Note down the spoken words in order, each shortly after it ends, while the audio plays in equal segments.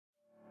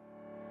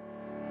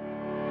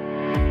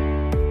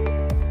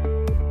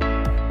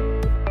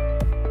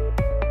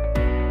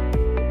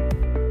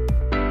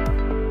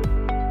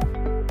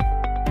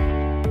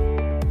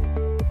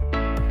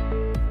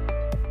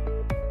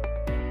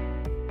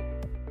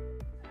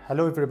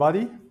Hello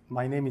everybody,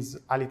 my name is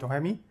Aly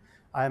Tohamy.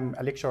 I'm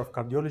a lecturer of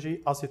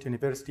cardiology, Aly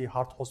University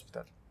Heart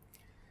Hospital.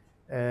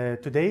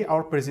 Today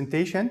our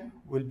presentation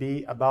will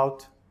be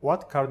about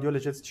what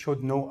cardiologists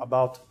should know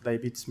about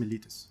diabetes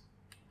mellitus.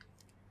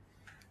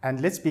 And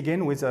let's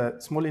begin with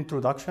a small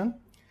introduction.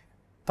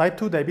 Type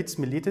 2 diabetes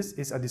mellitus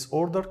is a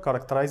disorder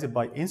characterized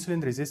by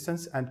insulin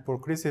resistance and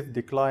progressive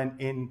decline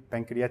in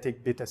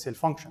pancreatic beta cell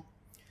function.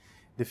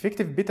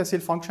 Defective beta cell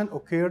function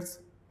occurs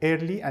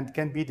early and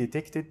can be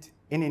detected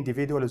in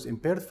individuals with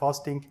impaired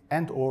fasting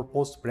and/or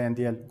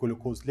postprandial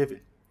glucose level.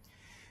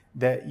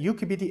 The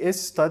UKPDS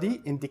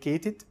study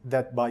indicated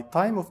that by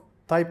time of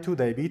type 2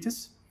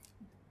 diabetes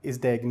is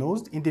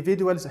diagnosed,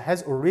 individuals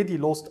has already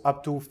lost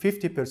up to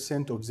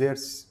 50% of their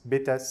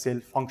beta cell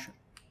function.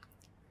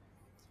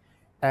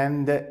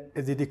 And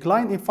the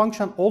decline in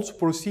function also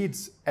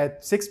proceeds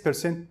at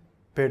 6%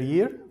 per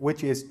year,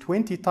 which is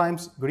 20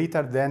 times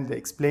greater than the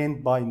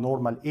explained by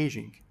normal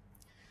aging.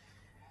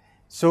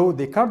 So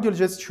the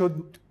cardiologist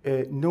should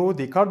know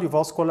the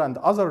cardiovascular and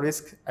other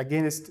risks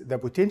against the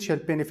potential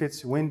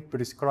benefits when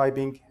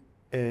prescribing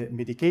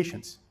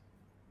medications.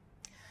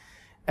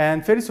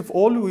 And first of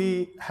all,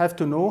 we have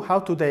to know how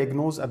to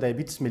diagnose a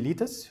diabetes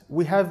mellitus.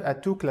 We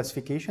have two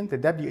classifications, the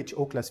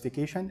WHO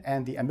classification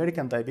and the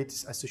American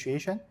Diabetes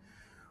Association,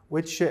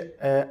 which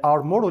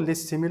are more or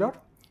less similar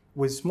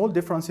with small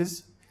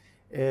differences.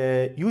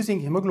 Using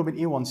hemoglobin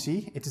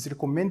A1C, it is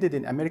recommended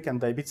in American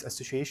Diabetes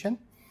Association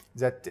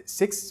that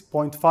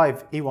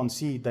 6.5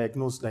 A1C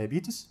diagnose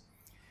diabetes,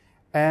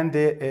 and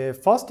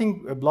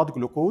fasting blood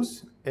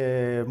glucose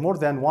more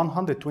than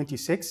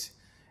 126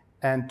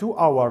 and 2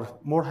 hours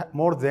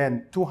more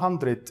than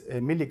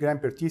 200 milligram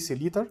per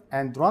deciliter,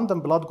 and random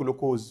blood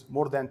glucose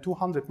more than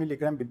 200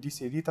 milligram per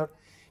deciliter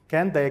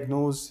can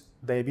diagnose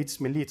diabetes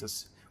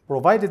mellitus,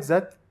 provided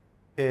that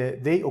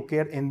they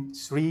occur in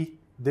 3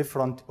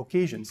 different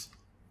occasions.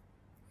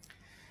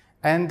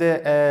 And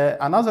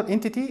another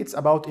entity, it's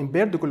about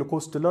impaired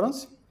glucose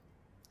tolerance.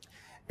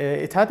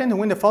 It happens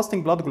when the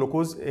fasting blood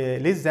glucose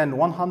less than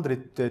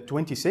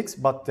 126,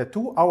 but the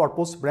 2-hour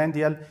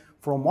postprandial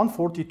from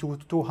 140 to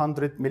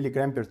 200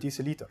 milligram per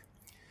deciliter.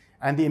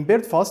 And the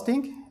impaired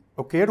fasting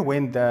occur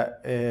when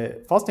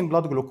the fasting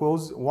blood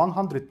glucose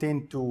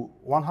 110 to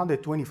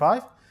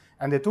 125,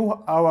 and the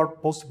 2-hour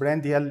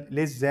postprandial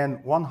less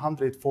than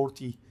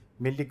 140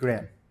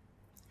 milligram.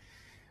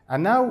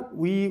 And now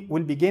we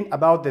will begin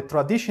about the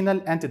traditional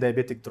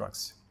antidiabetic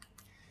drugs.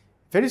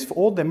 First of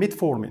all, the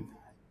metformin.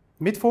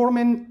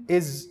 Metformin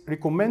is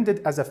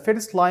recommended as a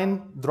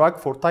first-line drug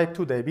for type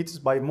 2 diabetes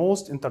by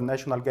most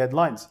international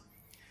guidelines.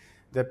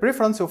 The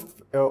preference of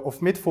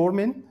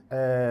metformin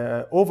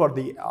over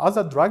the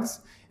other drugs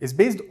is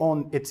based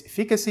on its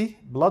efficacy,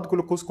 blood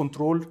glucose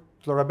control,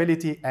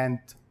 tolerability, and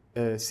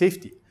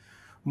safety.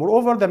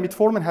 Moreover, the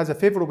metformin has a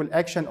favorable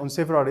action on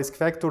several risk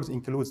factors,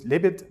 includes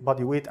lipid,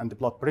 body weight, and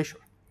blood pressure.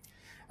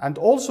 And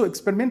also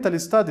experimental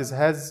studies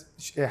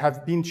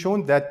have been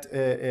shown that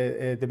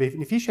the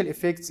beneficial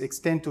effects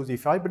extend to the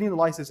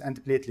fibrinolysis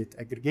and platelet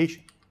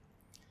aggregation.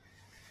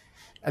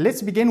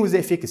 Let's begin with the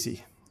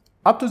efficacy.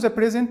 Up to the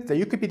present, the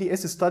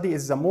UKPDS study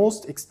is the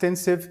most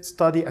extensive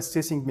study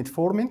assessing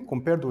metformin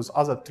compared with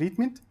other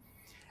treatment,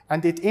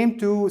 and it aimed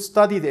to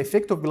study the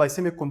effect of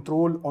glycemic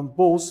control on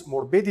both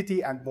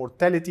morbidity and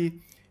mortality,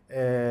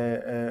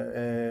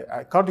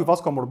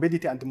 cardiovascular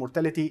morbidity and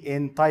mortality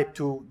in type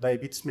 2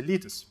 diabetes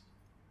mellitus.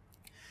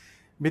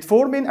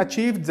 Metformin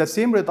achieved the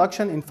same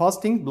reduction in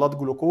fasting blood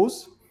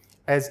glucose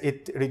as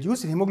it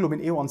reduced hemoglobin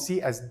A1C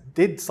as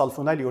did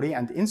sulfonylurea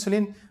and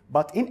insulin,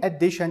 but in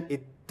addition,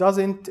 it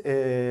doesn't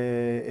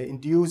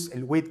induce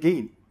a weight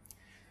gain.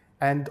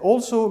 And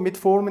also,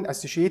 metformin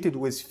associated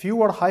with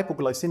fewer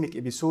hypoglycemic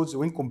episodes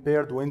when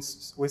compared with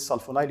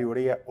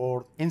sulfonylurea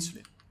or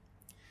insulin.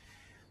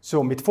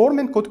 So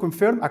metformin could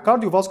confirm a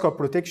cardiovascular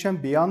protection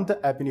beyond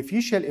a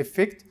beneficial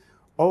effect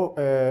of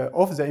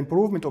the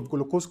improvement of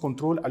glucose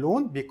control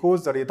alone,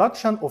 because the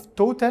reduction of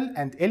total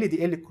and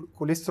LDL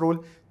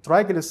cholesterol,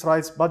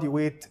 triglycerides, body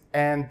weight,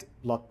 and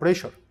blood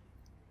pressure.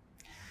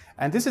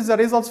 And this is the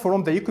results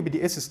from the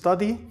UKPDS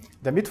study.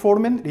 The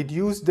metformin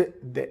reduced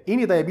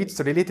any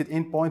diabetes-related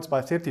endpoints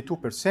by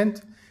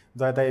 32%,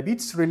 the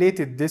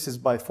diabetes-related deaths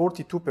by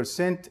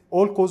 42%,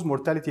 all-cause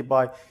mortality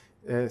by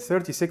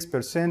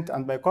 36%,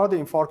 and myocardial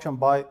infarction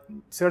by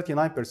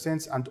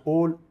 39%, and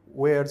all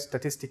were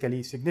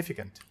statistically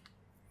significant.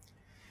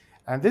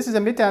 And this is a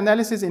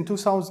meta-analysis in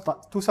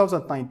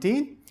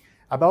 2019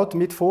 about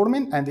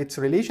metformin and its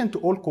relation to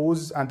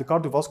all-cause and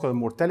cardiovascular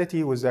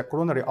mortality with a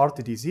coronary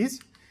artery disease.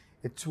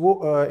 It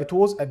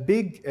was a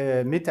big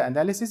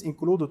meta-analysis,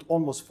 included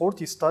almost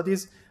 40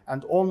 studies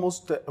and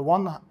almost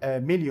 1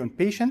 million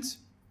patients.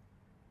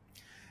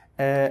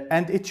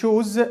 And it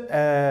shows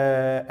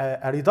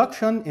a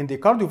reduction in the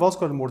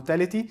cardiovascular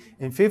mortality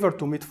in favor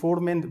to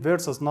metformin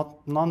versus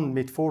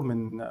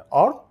non-metformin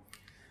arm.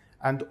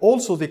 And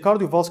also the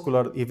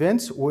cardiovascular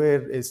events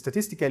were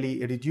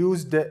statistically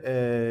reduced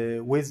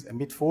with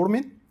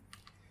metformin.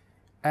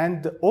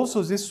 And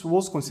also this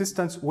was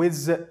consistent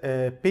with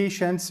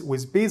patients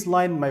with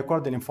baseline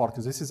myocardial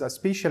infarction. This is a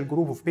special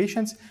group of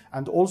patients,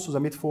 and also the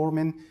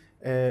metformin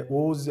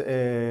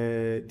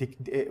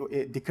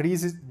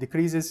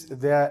decreases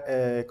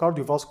the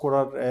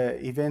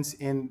cardiovascular events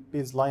in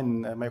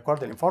baseline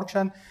myocardial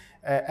infarction,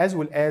 as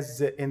well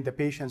as in the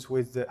patients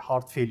with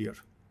heart failure.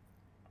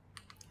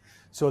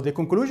 So the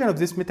conclusion of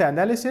this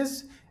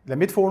meta-analysis, the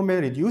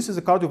metformin reduces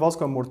the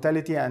cardiovascular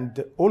mortality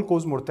and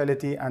all-cause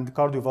mortality and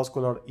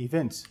cardiovascular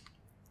events.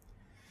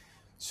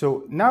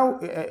 So now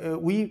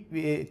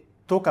we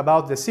talk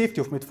about the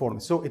safety of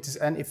metformin. So it is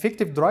an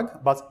effective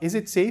drug, but is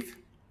it safe?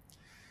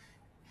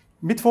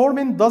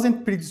 Metformin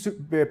doesn't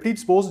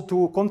predispose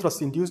to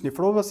contrast-induced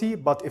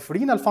nephropathy, but if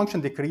renal function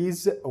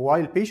decreases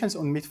while patients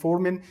on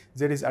metformin,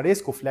 there is a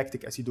risk of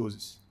lactic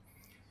acidosis.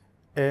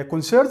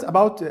 Concerns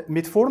about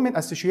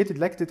metformin-associated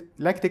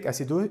lactic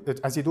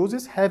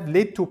acidosis have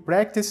led to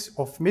practice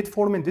of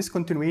metformin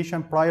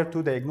discontinuation prior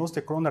to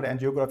diagnostic coronary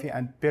angiography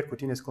and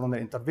percutaneous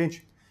coronary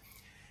intervention.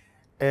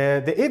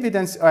 The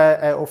evidence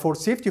for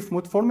safety of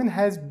metformin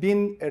has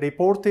been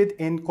reported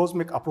in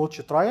COSMIC Approach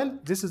trial.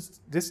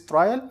 This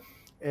trial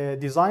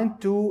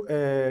designed to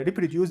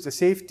reproduce the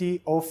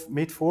safety of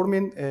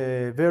metformin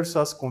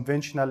versus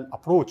conventional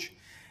approach.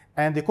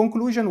 And the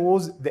conclusion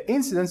was the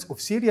incidence of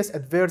serious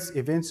adverse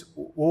events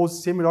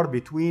was similar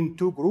between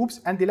two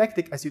groups, and the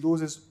lactic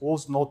acidosis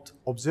was not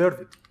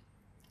observed.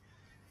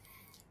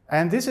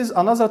 And this is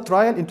another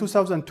trial in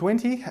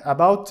 2020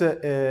 about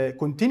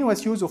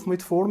continuous use of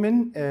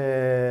metformin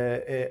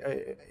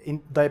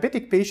in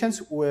diabetic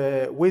patients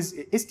with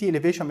ST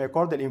elevation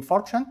myocardial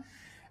infarction,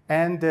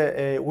 and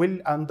will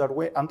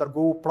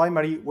undergo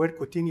primary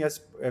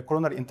percutaneous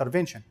coronary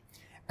intervention.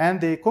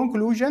 And the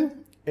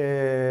conclusion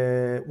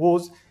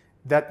was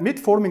that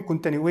metformin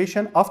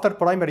continuation after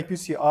primary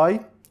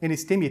PCI in a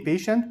STEMI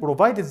patient,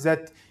 provided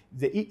that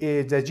the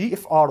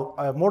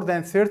GFR more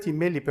than 30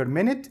 milli per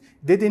minute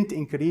didn't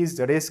increase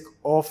the risk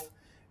of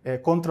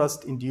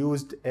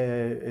contrast-induced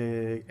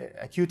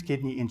acute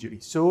kidney injury.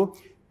 So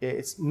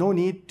it's no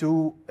need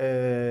to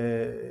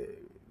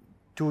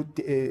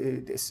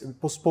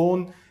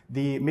postpone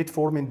the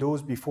metformin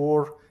dose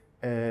before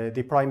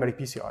the primary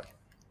PCI.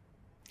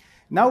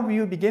 Now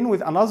we begin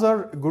with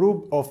another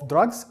group of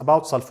drugs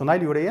about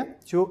sulfonylurea.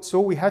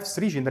 So we have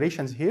three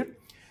generations here.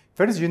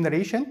 First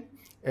generation,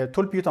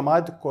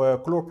 tolbutamide,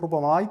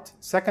 chlorpropamide.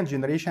 Second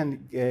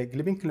generation,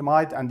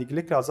 glibenclamide and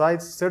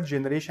gliclazide. Third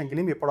generation,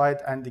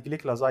 glimepiride and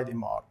gliclazide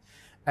MR.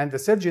 And the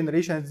third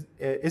generation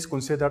is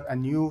considered a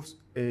new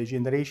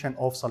generation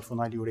of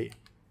sulfonylurea.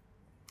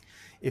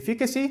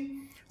 Efficacy.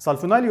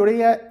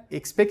 Sulfonylurea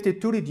expected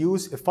to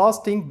reduce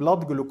fasting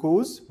blood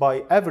glucose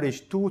by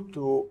average 2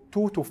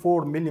 to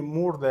 4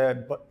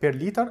 millimole per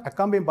liter,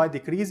 accompanied by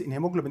decrease in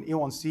hemoglobin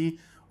A1C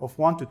of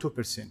 1 to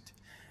 2%.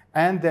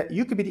 And the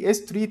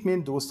UPDS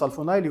treatment with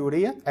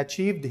sulfonylurea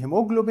achieved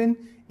hemoglobin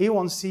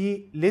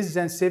A1C less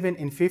than 7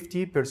 in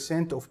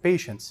 50% of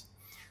patients.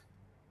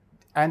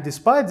 And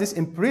despite this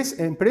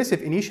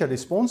impressive initial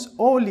response,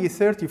 only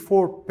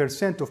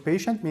 34% of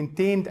patients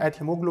maintained at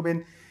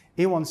hemoglobin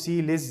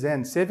A1C less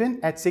than 7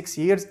 at 6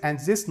 years, and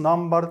this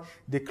number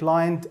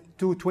declined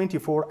to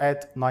 24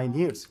 at 9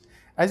 years.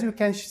 As you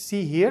can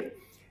see here,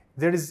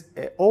 there is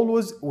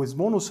always with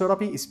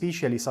monotherapy,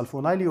 especially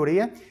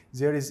sulfonylurea,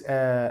 there is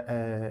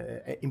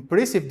an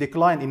impressive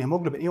decline in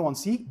hemoglobin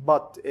A1C,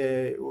 but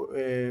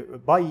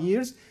by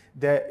years,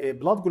 the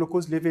blood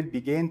glucose level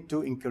began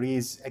to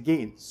increase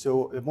again.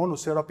 So the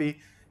monotherapy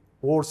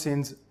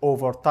worsens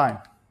over time.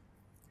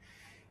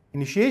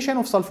 Initiation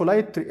of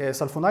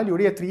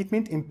sulfonylurea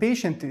treatment in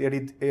patients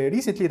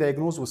recently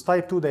diagnosed with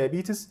type 2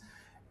 diabetes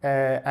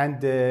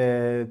and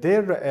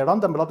their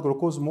random blood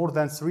glucose more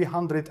than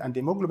 300 and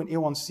hemoglobin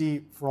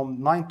A1C from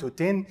 9 to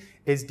 10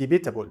 is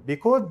debatable,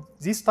 because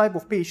these type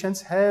of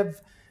patients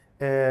have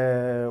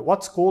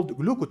what's called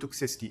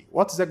glucotoxicity.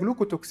 What's the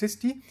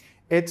glucotoxicity?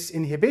 It's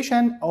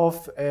inhibition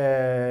of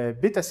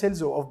beta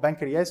cells of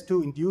pancreas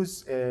to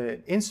induce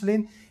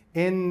insulin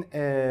in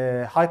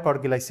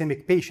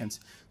hyperglycemic patients.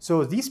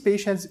 So these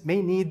patients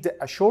may need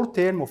a short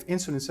term of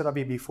insulin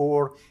therapy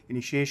before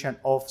initiation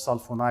of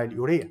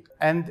sulfonylurea.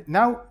 And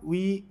now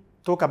we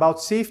talk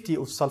about safety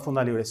of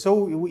sulfonylurea.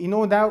 So we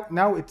know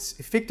now it's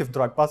effective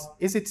drug, but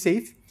is it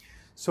safe?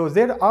 So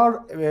there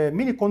are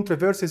many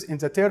controversies in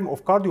the term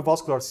of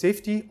cardiovascular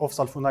safety of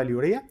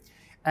sulfonylurea.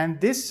 And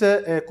this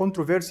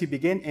controversy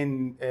began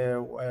in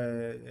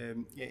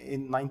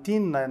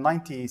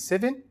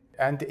 1997.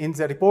 And in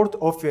the report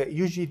of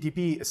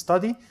UGDP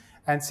study,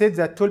 and said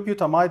that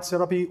tolbutamide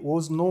therapy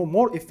was no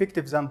more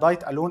effective than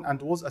diet alone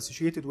and was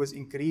associated with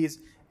increase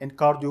in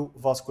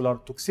cardiovascular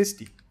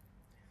toxicity.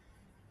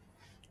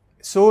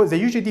 So the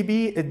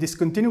UGDP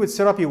discontinued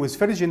therapy with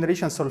first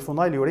generation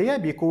sulfonylurea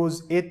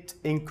because it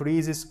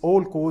increases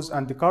all-cause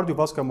and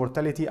cardiovascular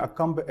mortality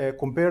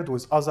compared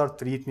with other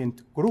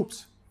treatment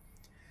groups.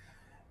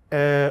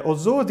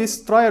 Although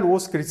this trial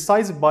was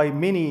criticized by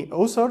many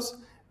authors,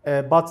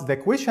 but the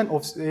question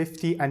of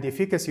safety and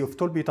efficacy of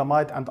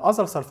tolbutamide and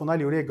other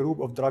sulfonylurea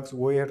group of drugs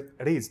were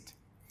raised.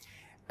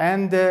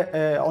 And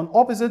on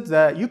opposite,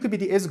 the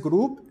UPDS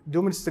group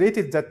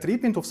demonstrated that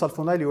treatment of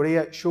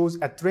sulfonylurea shows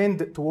a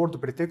trend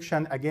toward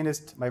protection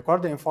against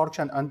myocardial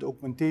infarction and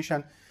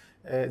augmentation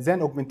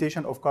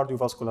of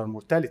cardiovascular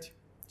mortality.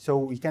 So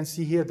we can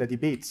see here the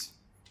debates.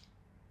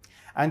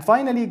 And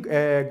finally,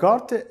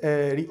 Gart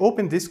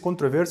reopened this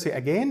controversy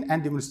again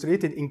and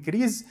demonstrated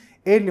increased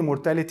early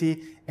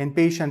mortality in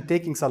patients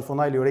taking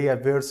sulfonylurea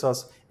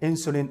versus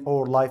insulin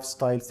or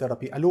lifestyle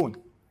therapy alone.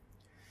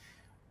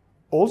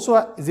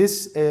 Also,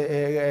 this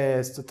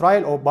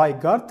trial by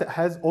Gart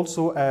has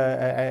also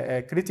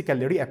a critical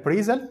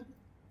reappraisal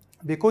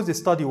because the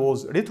study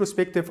was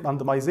retrospective,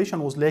 randomization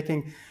was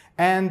lacking,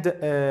 and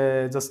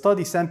the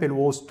study sample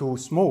was too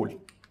small.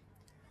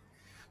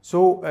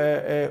 So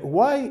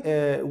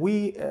why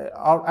we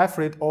are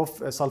afraid of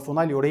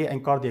sulfonylurea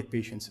in cardiac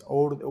patients,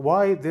 or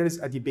why there is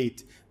a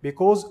debate?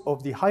 Because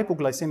of the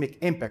hypoglycemic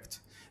impact.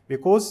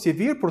 Because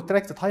severe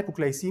protracted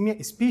hypoglycemia,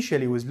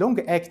 especially with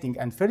long-acting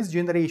and first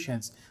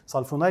generations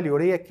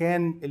sulfonylurea,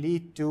 can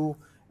lead to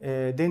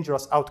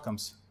dangerous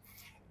outcomes.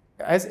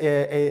 As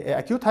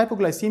acute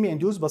hypoglycemia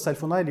induced by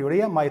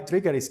sulfonylurea might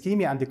trigger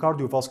ischemia and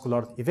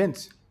cardiovascular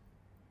events.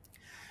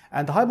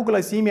 And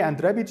hypoglycemia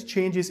and rapid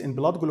changes in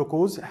blood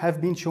glucose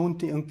have been shown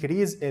to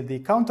increase the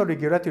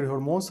counter-regulatory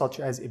hormones such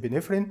as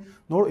epinephrine,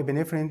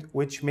 norepinephrine,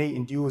 which may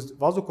induce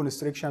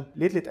vasoconstriction,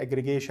 platelet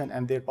aggregation,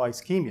 and thereby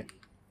ischemia.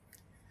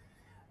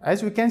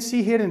 As we can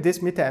see here in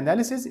this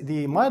meta-analysis,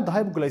 the mild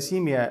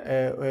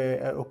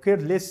hypoglycemia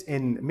occurred less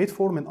in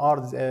metformin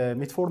arm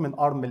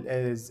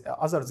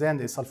other than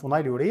the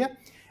sulfonylurea,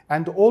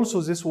 and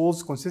also this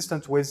was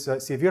consistent with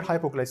severe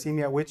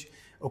hypoglycemia, which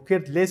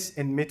occurred less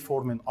in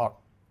metformin arm.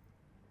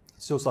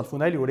 So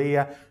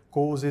sulfonylurea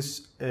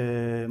causes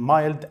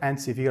mild and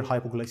severe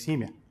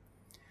hypoglycemia.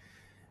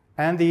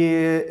 And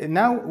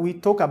now we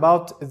talk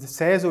about the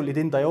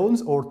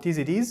thiazolidinediones or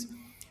TZDs.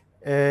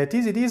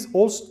 TZDs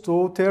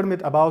also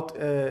termed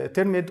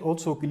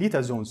also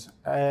glitazones.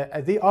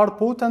 They are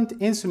potent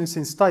insulin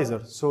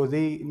sensitizers, so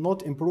they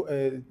not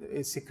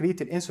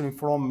secrete insulin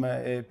from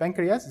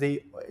pancreas.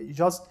 They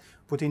just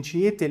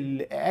potentiate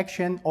the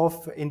action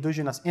of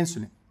endogenous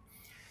insulin.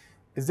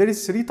 There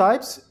is three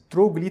types: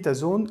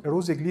 troglitazone,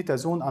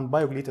 rosiglitazone, and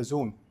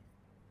bioglitazone.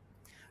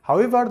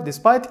 However,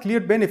 despite clear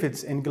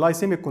benefits in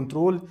glycemic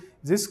control,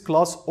 this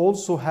class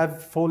also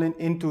have fallen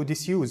into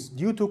disuse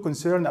due to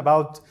concern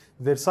about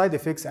their side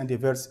effects and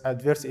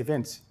adverse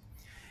events.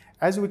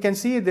 As we can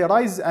see, the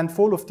rise and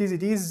fall of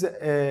TZDs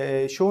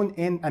shown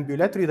in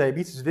ambulatory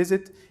diabetes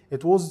visit.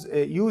 It was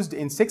used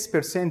in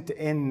 6%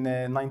 in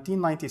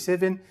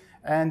 1997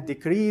 and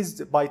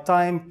decreased by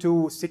time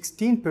to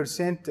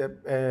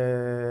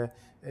 16%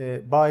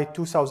 by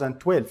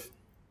 2012.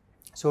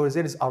 So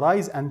there is a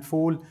rise and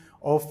fall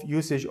of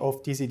usage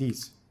of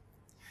TZDs.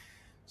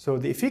 So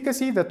the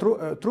efficacy, the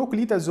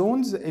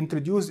troglitazones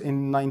introduced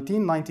in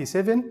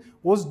 1997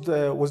 was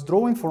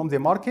withdrawn from the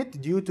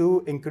market due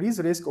to increased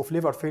risk of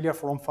liver failure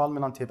from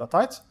fulminant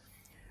hepatitis.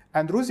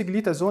 And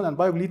rosiglitazone and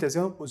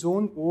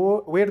bioglitazone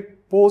were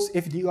both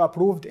FDA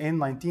approved in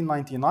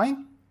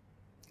 1999.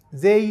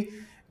 They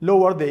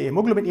lower the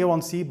hemoglobin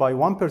A1C by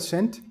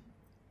 1%.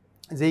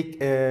 They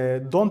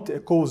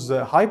don't cause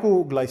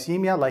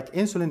hypoglycemia like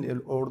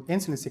insulin or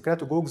insulin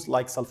secretagogues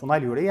like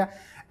sulfonylurea,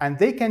 and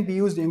they can be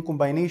used in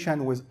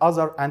combination with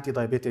other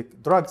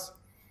anti-diabetic drugs.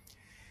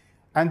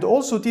 And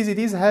also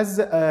TZDs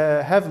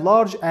have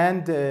large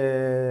and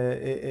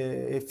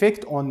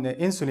effect on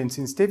insulin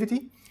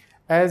sensitivity.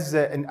 As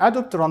an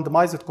adopted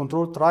randomized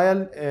controlled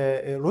trial,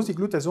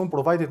 rosiglitazone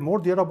provided more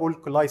durable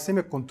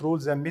glycemic control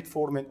than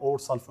metformin or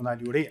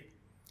sulfonylurea.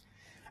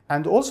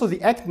 And also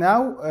the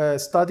ACT-NOW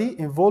study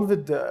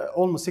involved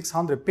almost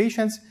 600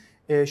 patients,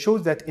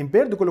 shows that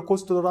impaired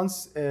glucose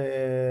tolerance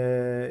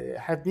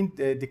have been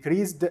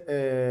decreased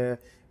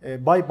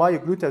by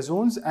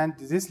bioglitazones, and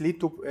this led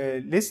to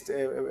less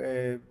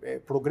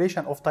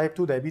progression of type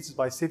 2 diabetes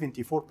by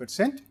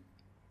 74%.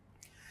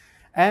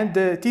 And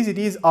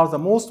TZDs are the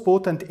most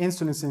potent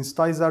insulin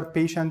sensitizer.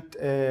 Patient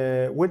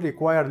will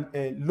require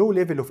a low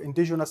level of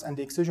endogenous and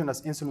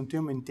exogenous insulin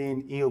to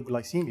maintain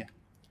euglycemia.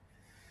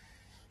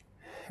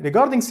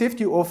 Regarding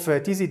safety of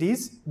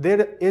TZDs,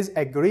 there is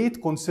a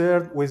great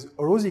concern with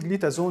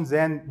rosiglitazone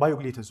than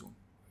bioglitazone.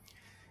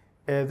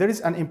 There is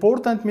an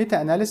important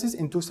meta-analysis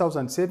in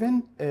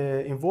 2007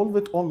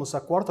 involved almost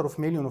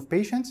 250,000 of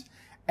patients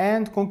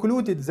and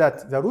concluded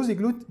that the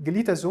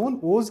rosiglitazone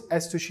was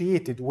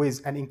associated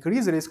with an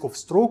increased risk of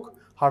stroke,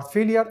 heart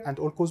failure, and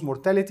all-cause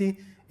mortality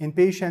in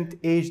patients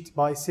aged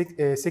by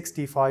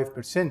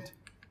 65%.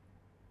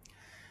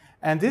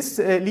 And this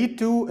led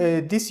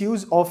to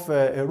disuse of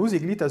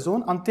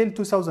rosiglitazone until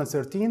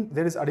 2013.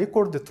 There is a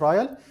record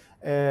trial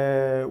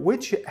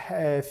which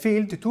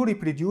failed to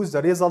reproduce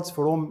the results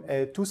from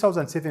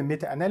 2007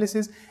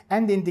 meta-analysis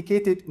and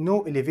indicated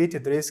no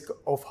elevated risk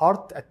of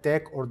heart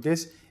attack or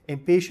death in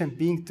patients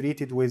being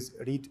treated with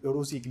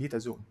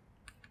rosiglitazone.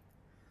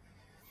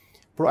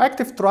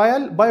 Proactive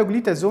trial,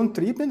 bioglitazone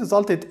treatment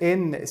resulted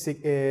in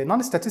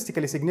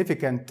non-statistically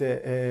significant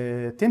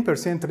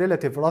 10%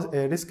 relative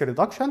risk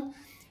reduction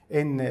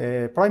in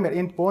primary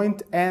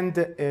endpoint and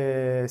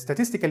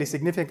statistically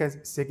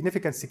significant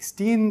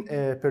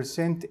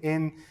 16%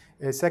 in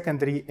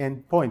secondary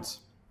endpoints.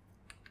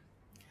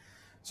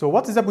 So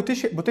what is the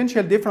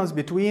potential difference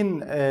between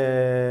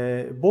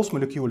both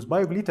molecules,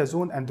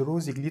 bioglitazone and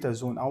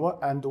rosiglitazone,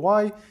 and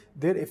why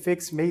their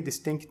effects may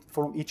distinct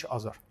from each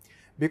other?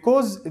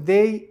 Because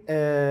they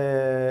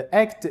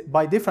act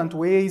by different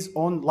ways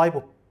on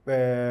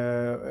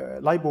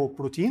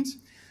lipoproteins.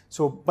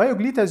 So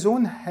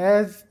bioglitazone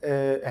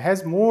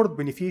has more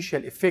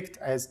beneficial effect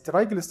as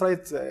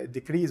triglycerides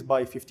decrease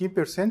by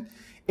 15%,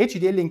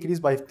 HDL increase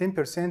by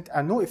 10%,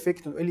 and no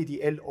effect on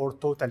LDL or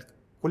total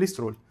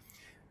cholesterol.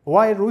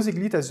 While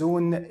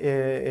rosiglitazone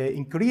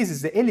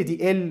increases the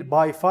LDL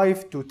by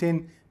 5 to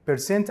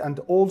 10% and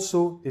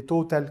also the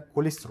total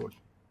cholesterol.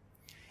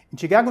 In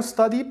Chicago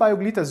study,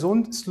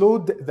 bioglitazone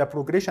slowed the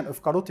progression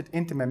of carotid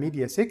intima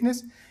media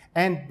thickness,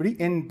 and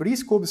in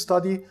BRESCOPE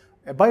study,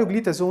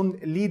 bioglitazone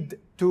lead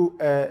to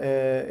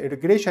a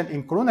regression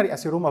in coronary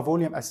atheroma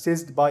volume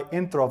assessed by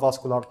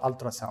intravascular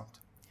ultrasound.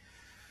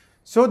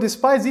 So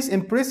despite this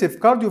impressive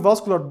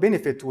cardiovascular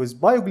benefit with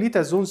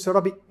bioglitazone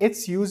therapy,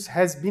 its use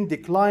has been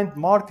declined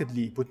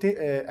markedly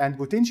and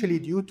potentially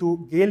due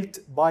to guilt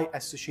by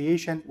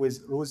association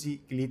with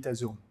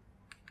rosiglitazone.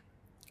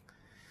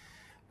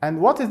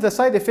 And what is the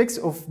side effects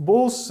of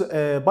both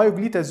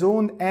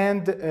bioglitazone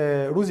and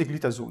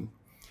rosiglitazone?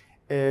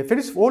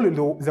 First of all,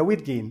 the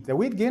weight gain. The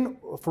weight gain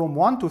from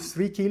 1 to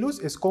 3 kilos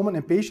is common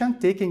in patients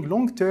taking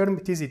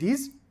long-term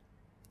TZDs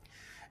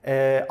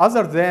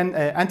other than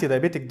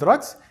anti-diabetic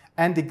drugs,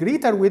 and the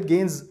greater weight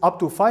gains up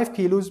to 5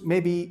 kilos may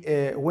be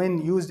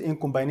when used in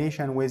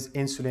combination with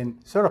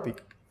insulin therapy.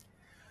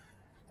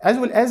 As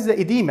well as the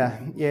edema,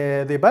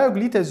 the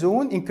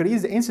bioglitazone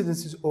increased the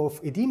incidences of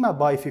edema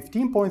by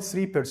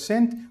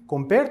 15.3%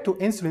 compared to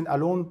insulin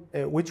alone,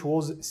 which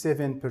was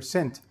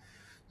 7%.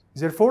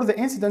 Therefore, the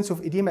incidence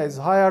of edema is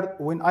higher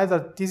when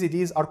either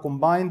TZDs are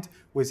combined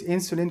with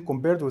insulin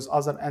compared with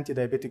other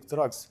anti-diabetic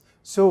drugs.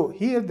 So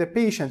here, the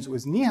patients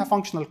with NYHA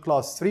functional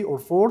class 3 or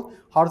 4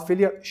 heart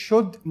failure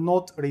should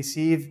not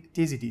receive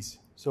TZDs.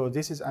 So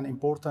this is an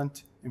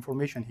important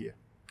information here.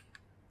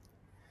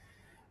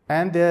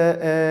 And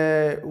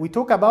we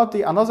talk about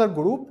another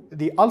group,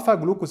 the alpha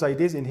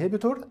glucosidase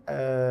inhibitor,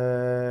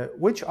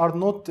 which are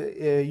not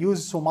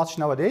used so much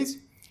nowadays.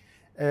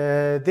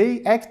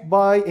 They act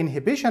by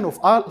inhibition of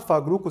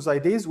alpha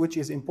glucosidase, which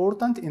is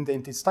important in the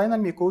intestinal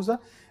mucosa,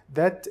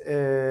 that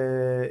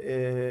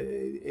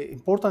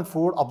important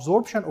for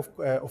absorption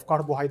of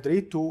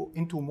carbohydrate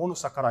into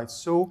monosaccharides.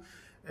 So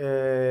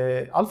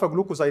alpha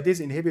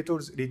glucosidase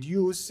inhibitors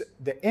reduce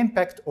the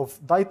impact of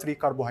dietary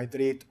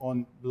carbohydrate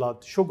on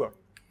blood sugar.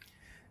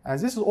 And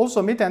this is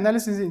also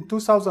meta-analysis in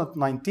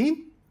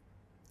 2019,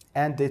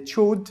 and it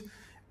showed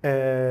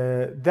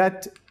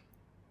that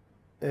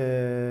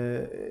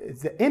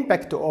the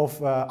impact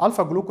of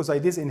alpha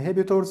glucosidase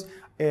inhibitors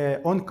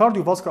on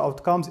cardiovascular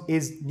outcomes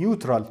is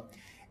neutral.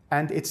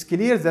 And it's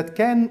clear that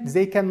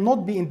they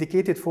cannot be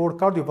indicated for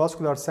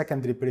cardiovascular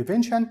secondary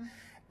prevention.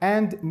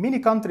 And many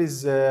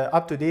countries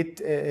up to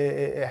date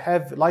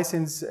have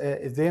licensed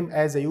them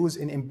as a use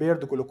in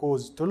impaired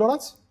glucose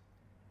tolerance.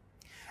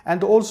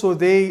 And also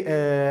they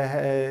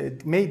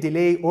may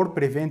delay or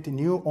prevent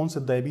new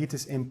onset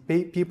diabetes in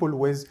people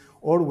with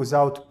or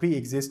without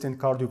pre-existing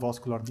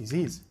cardiovascular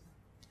disease.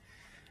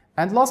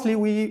 And lastly,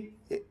 we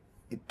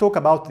talk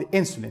about the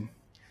insulin.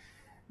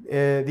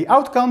 The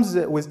outcomes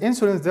with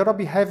insulin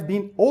therapy have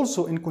been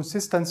also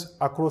inconsistent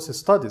across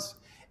studies.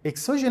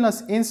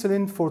 Exogenous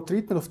insulin for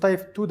treatment of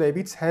type 2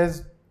 diabetes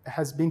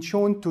has been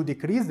shown to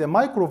decrease the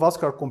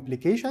microvascular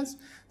complications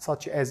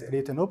such as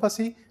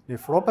retinopathy,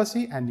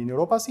 nephropathy, and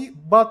neuropathy,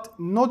 but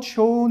not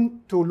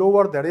shown to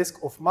lower the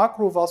risk of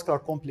macrovascular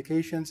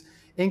complications,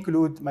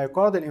 include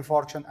myocardial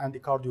infarction and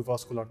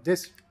cardiovascular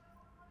death.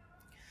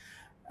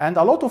 And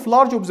a lot of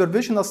large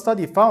observational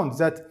studies found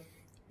that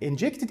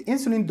injected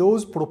insulin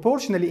dose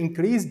proportionally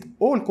increased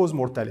all-cause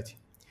mortality.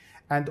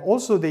 And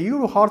also the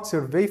EuroHeart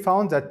survey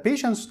found that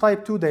patients with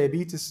type 2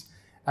 diabetes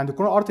and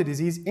coronary artery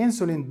disease,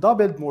 insulin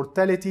doubled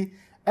mortality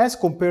as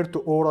compared to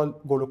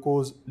oral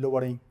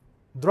glucose-lowering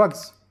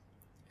drugs.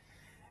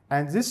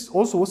 And this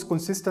also was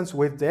consistent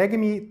with the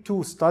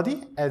AGAME-2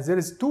 study, as there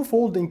is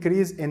twofold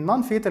increase in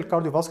non-fatal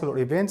cardiovascular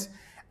events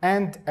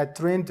and a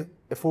trend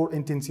for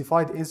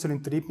intensified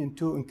insulin treatment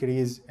to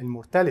increase in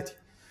mortality.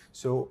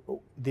 So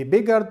the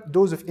bigger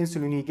dose of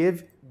insulin you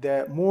give,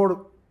 the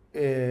more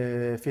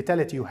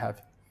fatality you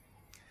have.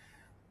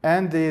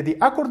 And the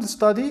ACCORD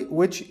study,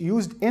 which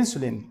used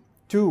insulin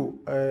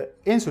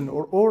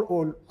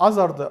or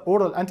other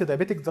oral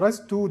antidiabetic drugs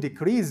to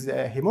decrease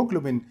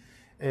hemoglobin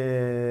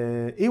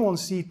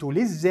A1C to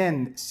less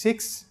than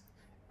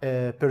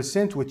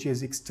 6%, which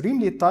is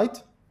extremely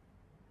tight.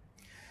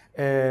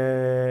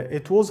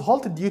 It was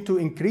halted due to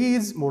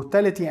increased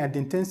mortality and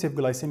intensive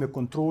glycemic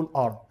control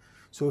arm.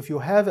 So if you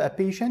have a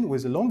patient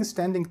with a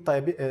long-standing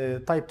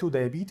type 2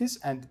 diabetes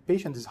and the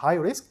patient is high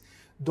risk,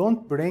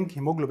 don't bring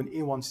hemoglobin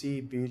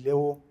A1C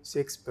below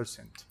 6%.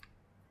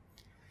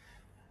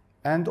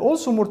 And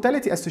also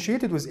mortality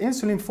associated with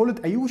insulin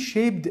followed a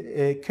U-shaped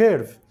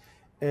curve.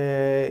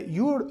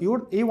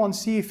 Your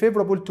A1C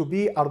favorable to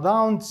be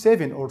around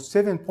 7 or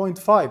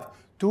 7.5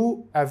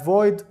 to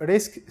avoid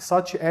risk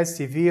such as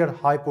severe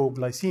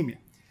hypoglycemia.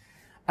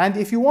 And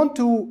if you want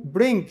to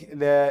bring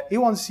the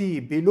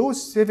A1C below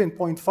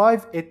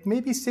 7.5, it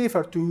may be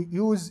safer to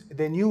use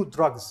the new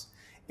drugs,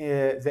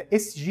 the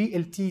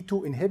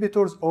SGLT2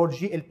 inhibitors or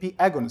GLP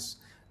agonists,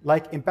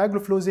 like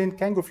empagliflozin,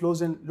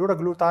 cangliflozin,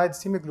 liraglutide,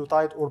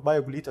 semaglutide, or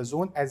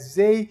bioglitazone, as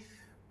they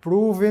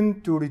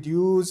proven to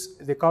reduce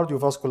the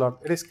cardiovascular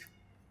risk.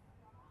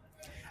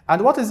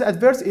 And what is the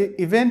adverse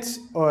events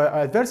or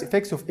adverse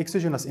effects of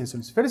exogenous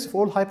insulin? First of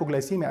all,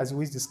 hypoglycemia, as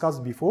we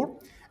discussed before,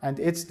 and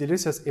its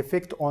deleterious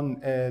effect on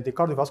the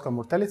cardiovascular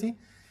mortality.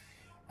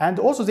 And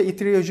also the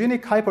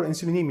heterogenic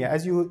hyperinsulinemia.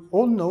 As you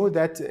all know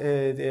that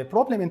the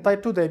problem in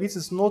type 2 diabetes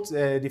is not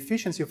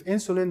deficiency of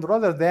insulin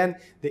rather than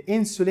the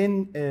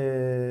insulin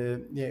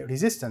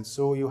resistance.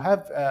 So you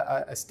have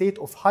a state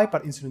of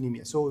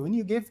hyperinsulinemia. So when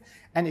you give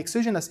an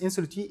exogenous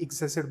insulin, you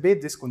exacerbate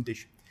this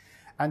condition.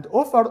 And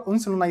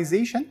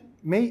over-insulinization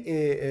may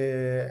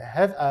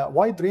have a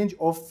wide range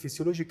of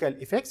physiological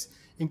effects,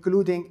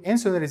 including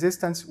insulin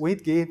resistance,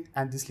 weight gain,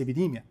 and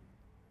dyslipidemia.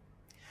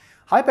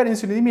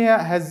 Hyperinsulinemia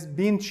has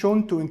been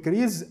shown to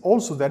increase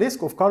also the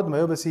risk of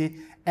cardiomyopathy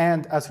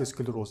and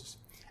atherosclerosis.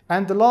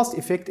 And the last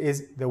effect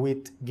is the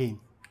weight gain.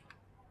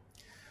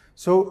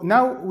 So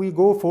now we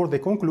go for the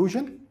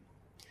conclusion.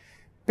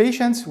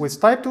 Patients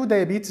with type 2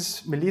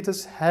 diabetes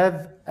mellitus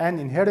have an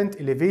inherent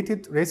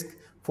elevated risk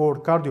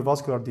for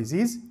cardiovascular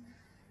disease.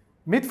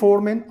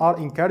 Metformin are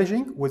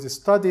encouraging, with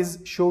studies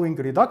showing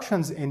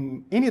reductions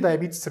in any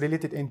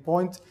diabetes-related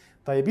endpoint,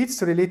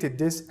 diabetes-related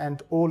death,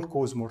 and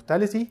all-cause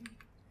mortality.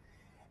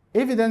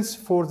 Evidence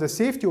for the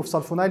safety of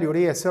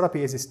sulfonylurea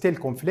therapy is still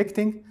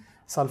conflicting.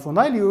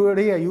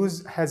 Sulfonylurea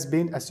use has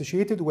been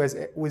associated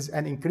with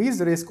an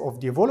increased risk of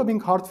developing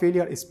heart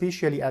failure,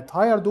 especially at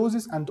higher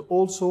doses and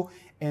also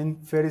in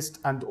first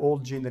and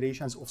old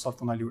generations of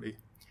sulfonylurea.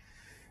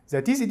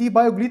 The TZD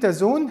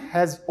bioglitazone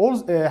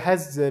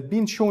has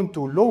been shown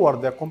to lower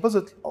the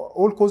composite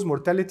all-cause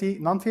mortality,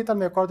 non-fatal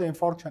myocardial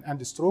infarction,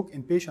 and stroke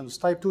in patients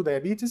with type 2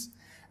 diabetes,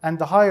 and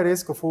the high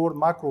risk for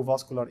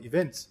macrovascular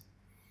events.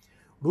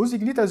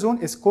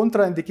 Rosiglitazone is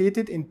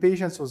contraindicated in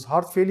patients with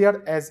heart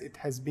failure, as it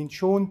has been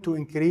shown to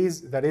increase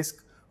the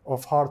risk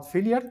of heart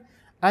failure.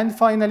 And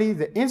finally,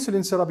 the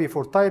insulin therapy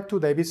for type 2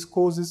 diabetes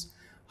causes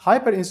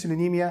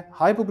hyperinsulinemia,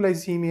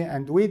 hypoglycemia,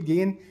 and weight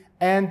gain,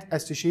 and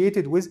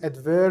associated with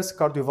adverse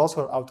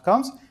cardiovascular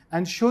outcomes,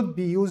 and should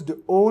be used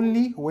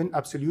only when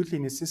absolutely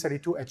necessary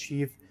to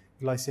achieve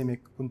glycemic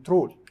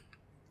control.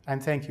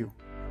 And thank you.